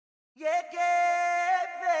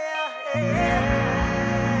Hello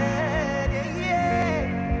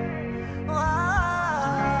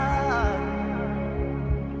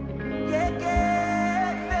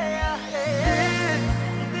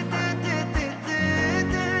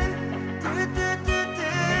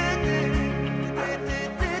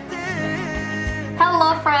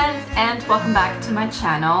friends, and welcome back to my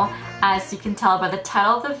channel. As you can tell by the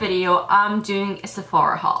title of the video, I'm doing a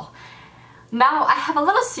Sephora haul. Now I have a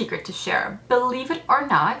little secret to share. Believe it or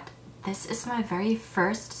not, this is my very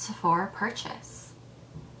first Sephora purchase.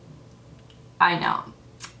 I know.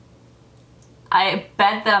 I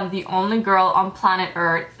bet that I'm the only girl on planet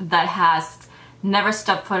Earth that has never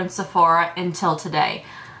stepped foot in Sephora until today.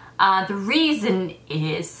 The reason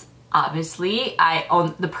is, obviously, I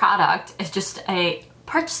own the product. It's just I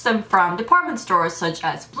purchased them from department stores such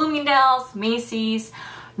as Bloomingdale's, Macy's,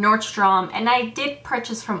 Nordstrom, and I did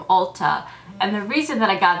purchase from Ulta. And the reason that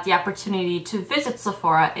I got the opportunity to visit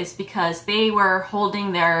Sephora is because they were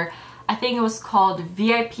holding their, I think it was called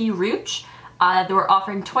VIP Rouge. They were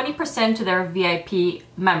offering 20% to their VIP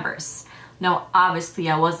members. Now, obviously,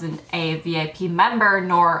 I wasn't a VIP member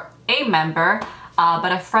nor a member,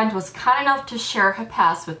 but a friend was kind enough to share her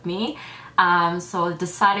pass with me. So I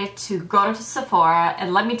decided to go to Sephora,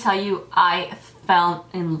 and let me tell you, I fell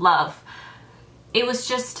in love. It was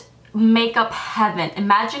just makeup heaven.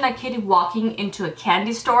 Imagine a kid walking into a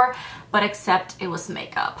candy store, but except it was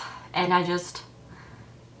makeup. And I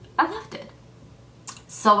loved it.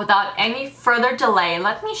 So without any further delay,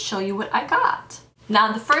 let me show you what I got.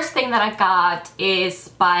 Now, the first thing that I got is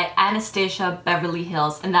by Anastasia Beverly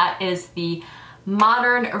Hills, and that is the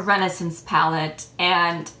Modern Renaissance palette,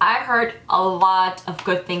 and I heard a lot of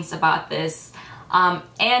good things about this,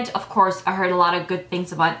 and of course I heard a lot of good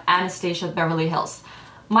things about Anastasia Beverly Hills.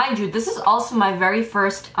 Mind you, this is also my very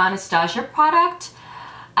first Anastasia product.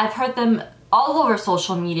 I've heard them all over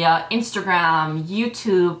social media, Instagram,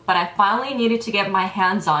 YouTube, but I finally needed to get my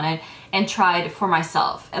hands on it and try it for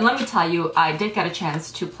myself. And let me tell you, I did get a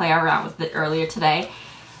chance to play around with it earlier today,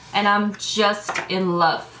 and I'm just in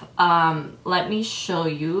love. Let me show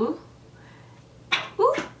you.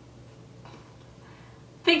 Ooh. I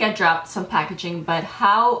think I dropped some packaging, but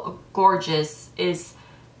how gorgeous is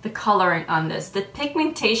the coloring on this? The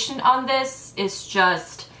pigmentation on this is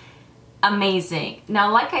just amazing.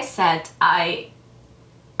 Now, like I said, I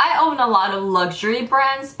own a lot of luxury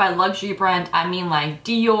brands. By luxury brand, I mean like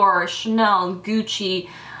Dior, Chanel, Gucci,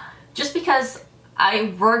 just because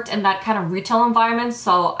I worked in that kind of retail environment,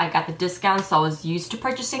 so I got the discount, so I was used to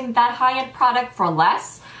purchasing that high-end product for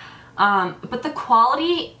less. But the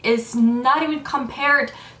quality is not even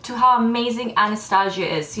compared to how amazing Anastasia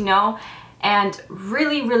is, you know? And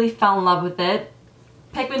really fell in love with it.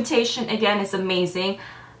 Pigmentation, again, is amazing.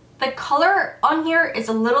 The color on here is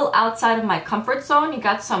a little outside of my comfort zone. You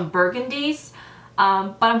got some burgundies,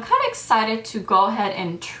 but I'm kind of excited to go ahead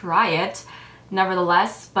and try it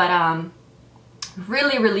nevertheless, but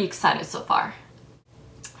really excited so far.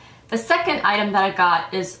 The second item that I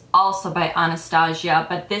got is also by Anastasia,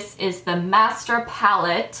 but this is the Master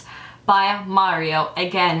Palette by Mario.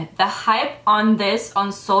 Again, the hype on this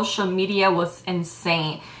on social media was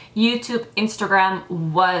insane. YouTube, Instagram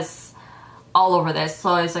was all over this. So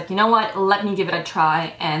I was like, you know what, let me give it a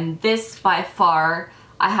try. And this, by far,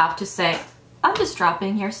 I have to say, I'm just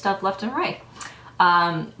dropping here stuff left and right.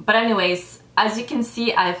 But anyways, as you can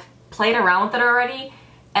see, I've played around with it already,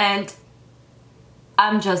 and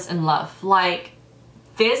I'm just in love. Like,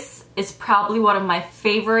 this is probably one of my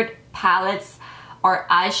favorite palettes or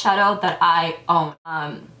eyeshadow that I own.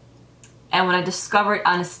 And when I discovered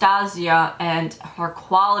Anastasia and her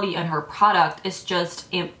quality and her product is just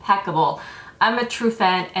impeccable. I'm a true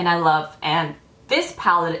fan and I love, and this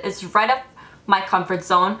palette is right up my comfort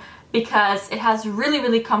zone because it has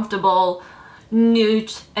really comfortable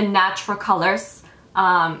nude and natural colors.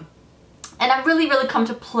 And I'm really come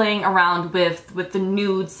to playing around with the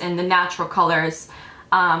nudes and the natural colors.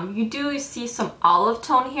 You do see some olive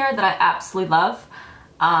tone here that I absolutely love.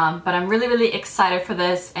 But I'm really excited for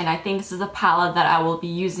this, and I think this is a palette that I will be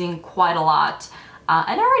using quite a lot.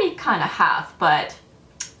 And I already kind of have, but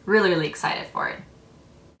really excited for it.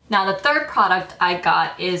 Now, the third product I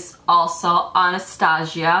got is also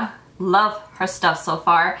Anastasia. Love her stuff so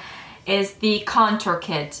far. Is the contour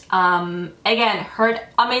kit. Again, heard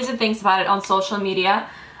amazing things about it on social media.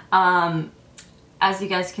 As you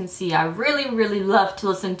guys can see, I really love to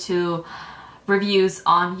listen to reviews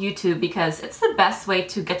on YouTube because it's the best way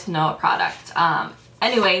to get to know a product.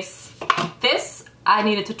 Anyways, this I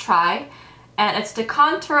needed to try, and it's the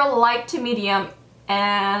contour light to medium,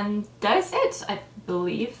 and that is it, I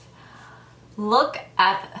believe. Look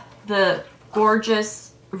at the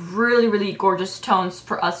gorgeous really gorgeous tones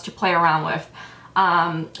for us to play around with.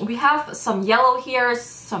 We have some yellow here,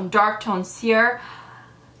 some dark tones here.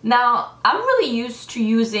 Now, I'm really used to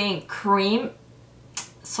using cream,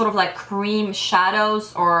 sort of like cream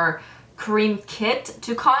shadows or cream kit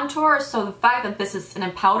to contour, so the fact that this is in a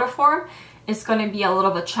powder form is going to be a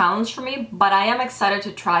little bit of a challenge for me, but I am excited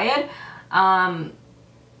to try it.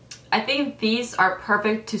 I think these are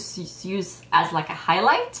perfect to use as like a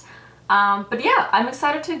highlight. But yeah, I'm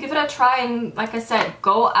excited to give it a try, and like I said,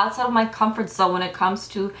 go outside of my comfort zone when it comes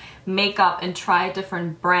to makeup and try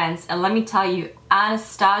different brands. And let me tell you,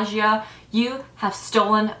 Anastasia, you have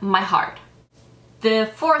stolen my heart.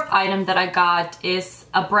 The fourth item that I got is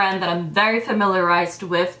a brand that I'm very familiarized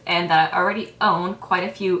with and that I already own quite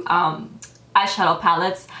a few eyeshadow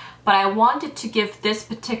palettes, but I wanted to give this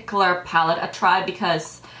particular palette a try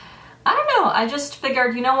because, I don't know, I just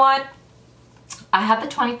figured, you know what? I have the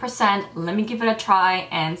 20%, let me give it a try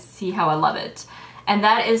and see how I love it. And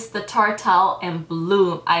that is the Tartel in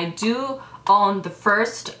Bloom. I do own the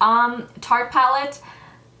first Tarte palette,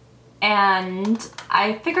 and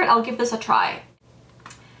I figured I'll give this a try.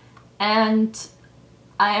 And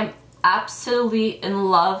I am absolutely in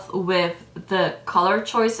love with the color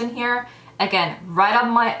choice in here. Again, right up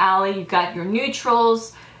my alley. You got your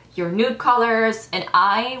neutrals, your nude colors, and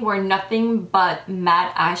I wear nothing but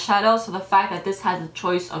matte eyeshadow, so the fact that this has a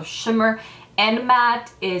choice of shimmer and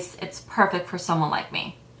matte it's perfect for someone like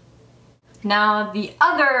me. Now, the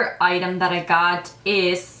other item that I got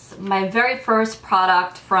is my very first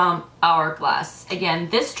product from Hourglass. Again,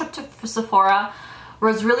 this trip to Sephora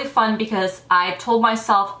was really fun because I told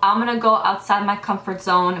myself I'm gonna go outside my comfort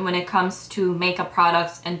zone when it comes to makeup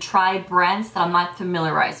products and try brands that I'm not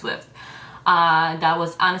familiarized with. That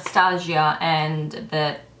was Anastasia, and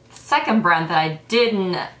the second brand that I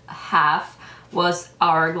didn't have was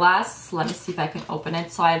Hourglass. Let me see if I can open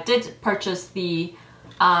it. So I did purchase the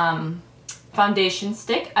foundation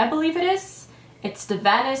stick, I believe it is. It's the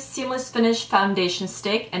Vanish Seamless Finish Foundation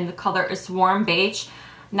Stick, and the color is Warm Beige.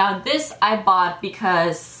 Now this I bought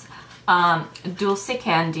because Dulce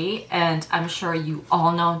Candy, and I'm sure you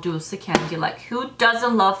all know Dulce Candy. Like, who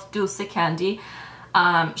doesn't love Dulce Candy?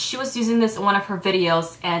 She was using this in one of her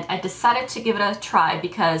videos, and I decided to give it a try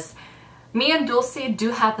because me and Dulce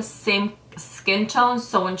do have the same skin tone,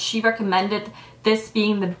 so when she recommended this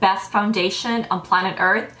being the best foundation on planet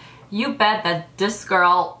Earth, you bet that this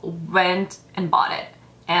girl went and bought it.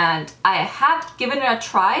 And I have given it a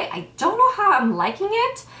try. I don't know how I'm liking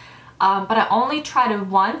it, but I only tried it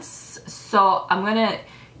once, so I'm gonna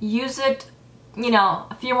use it, you know,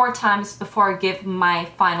 a few more times before I give my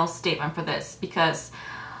final statement for this, because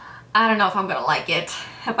I don't know if I'm gonna like it,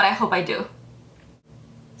 but I hope I do.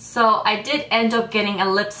 So I did end up getting a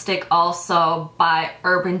lipstick also by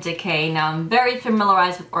Urban Decay. Now, I'm very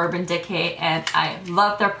familiarized with Urban Decay and I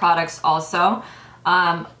love their products also.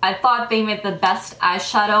 I thought they made the best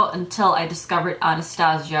eyeshadow until I discovered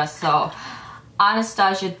Anastasia. So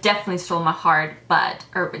Anastasia definitely stole my heart, but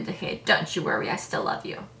Urban Decay, don't you worry, I still love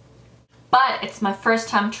you. But it's my first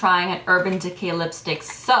time trying an Urban Decay lipstick,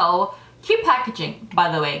 so cute packaging,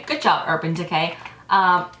 by the way. Good job, Urban Decay.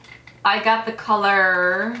 I got the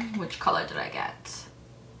color, which color did I get?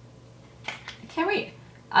 I can't read.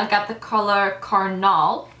 I got the color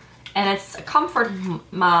Carnal, and it's a comfort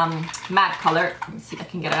matte color. Let me see if I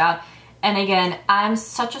can get it out. And again, I'm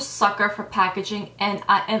such a sucker for packaging, and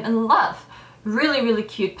I am in love. Really, really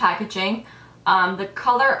cute packaging. The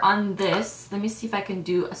color on this, let me see if I can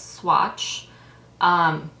do a swatch.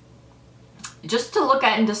 Just to look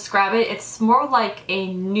at and describe it, it's more like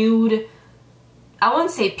a nude, I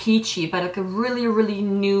wouldn't say peachy, but like a really, really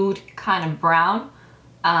nude kind of brown.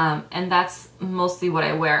 And that's mostly what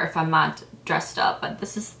I wear if I'm not dressed up, but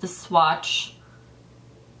this is the swatch.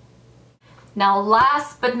 Now,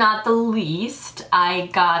 last but not the least, I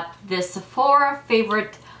got this Sephora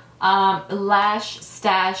favorite Lash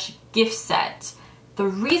Stash gift set. The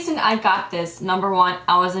reason I got this, number one,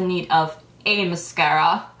 I was in need of a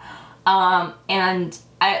mascara, and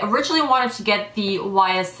I originally wanted to get the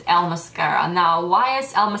YSL mascara. Now,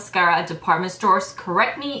 YSL mascara at department stores,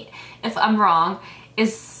 correct me if I'm wrong,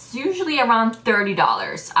 is usually around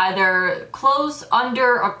 $30, either close,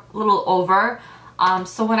 under, or a little over.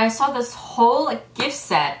 So when I saw this whole gift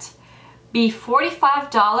set be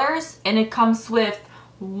 $45, and it comes with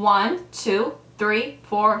 1, 2, 3,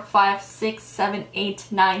 4, 5, 6, 7,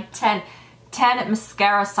 8, 9, 10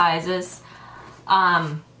 mascara sizes,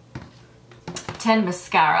 10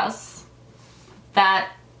 mascaras,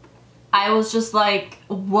 that I was just like,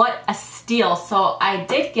 what a steal. So I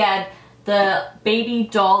did get the Baby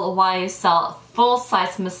Doll YSL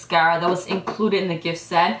full-size mascara that was included in the gift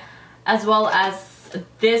set, as well as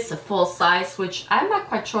this full size, which I'm not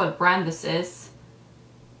quite sure what brand this is.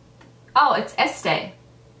 Oh, it's Estee.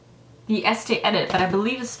 The Estee Edit, but I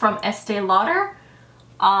believe it's from Estee Lauder.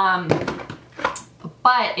 But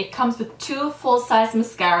it comes with 2 full-size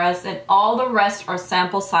mascaras, and all the rest are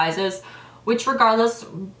sample sizes, which regardless,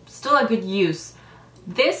 still a good use.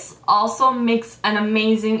 This also makes an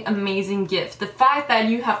amazing gift. The fact that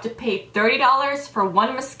you have to pay $30 for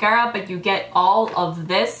one mascara, but you get all of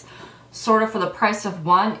this sort of for the price of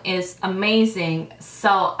one is amazing.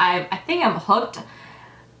 So I think I'm hooked.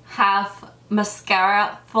 Have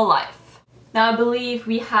mascara for life. Now I believe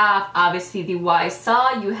we have obviously the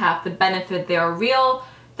xoxo, you have the Benefit They Are Real,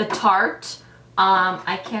 the Tarte,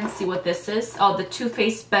 I can't see what this is, oh, the Too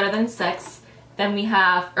Faced Better Than Sex. Then we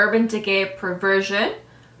have Urban Decay Perversion.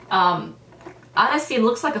 Honestly, it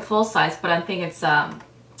looks like a full size, but I think it's a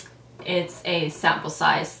sample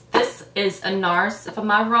size. This is a NARS, if I'm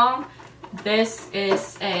not wrong. This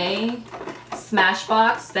is a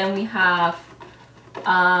Smashbox. Then we have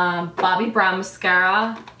Bobbi Brown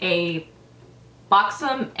mascara, a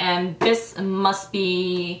Buxom, and this must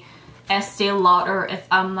be Estee Lauder if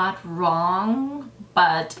I'm not wrong,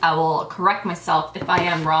 but I will correct myself if I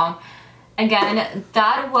am wrong. Again,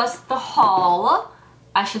 that was the haul.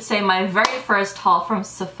 I should say my very first haul from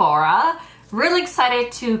Sephora. Really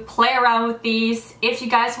excited to play around with these. If you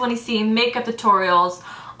guys want to see makeup tutorials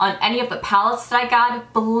on any of the palettes that I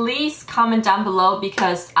got, please comment down below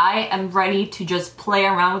because I am ready to just play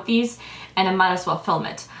around with these and I might as well film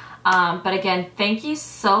it. But again, thank you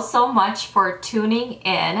so much for tuning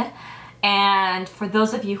in. And for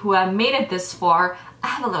those of you who have made it this far, I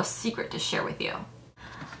have a little secret to share with you.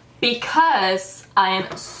 Because I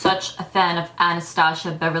am such a fan of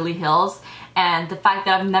Anastasia Beverly Hills and the fact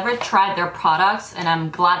that I've never tried their products, and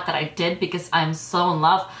I'm glad that I did because I'm so in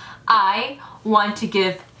love, I want to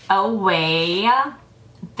give away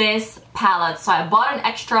this palette. So I bought an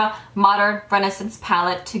extra Modern Renaissance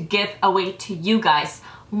palette to give away to you guys.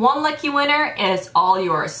 One lucky winner is all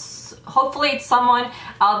yours. Hopefully it's someone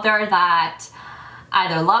out there that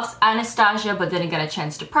either loves Anastasia but didn't get a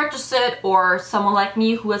chance to purchase it, or someone like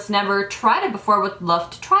me who has never tried it before would love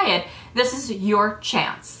to try it. This is your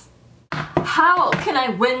chance. How can I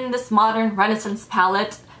win this Modern Renaissance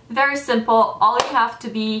palette? Very simple. All you have to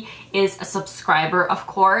be is a subscriber, of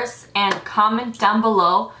course, and comment down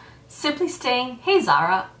below simply saying, "Hey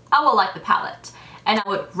Zahra, I will like the palette." And I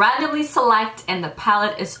would randomly select and the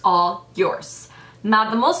palette is all yours.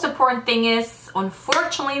 Now the most important thing is,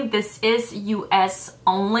 unfortunately, this is US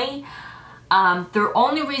only. The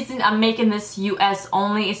only reason I'm making this US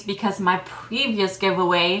only is because my previous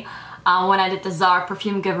giveaway, when I did the Zahra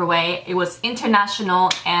perfume giveaway, it was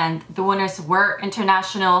international and the winners were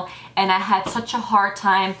international, and I had such a hard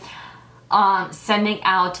time sending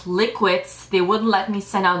out liquids. They wouldn't let me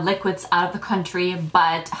send out liquids out of the country,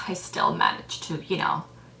 but I still managed to, you know,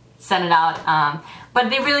 send it out. But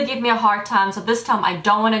they really gave me a hard time, so this time I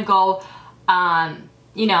don't want to go,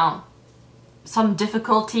 you know, some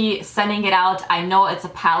difficulty sending it out. I know it's a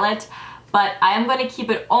palette, but I am going to keep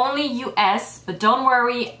it only US, but don't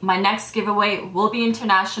worry, my next giveaway will be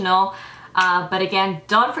international. But again,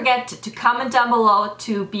 don't forget to comment down below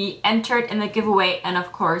to be entered in the giveaway, and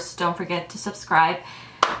of course, don't forget to subscribe.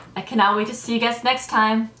 I cannot wait to see you guys next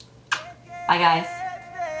time. Bye guys.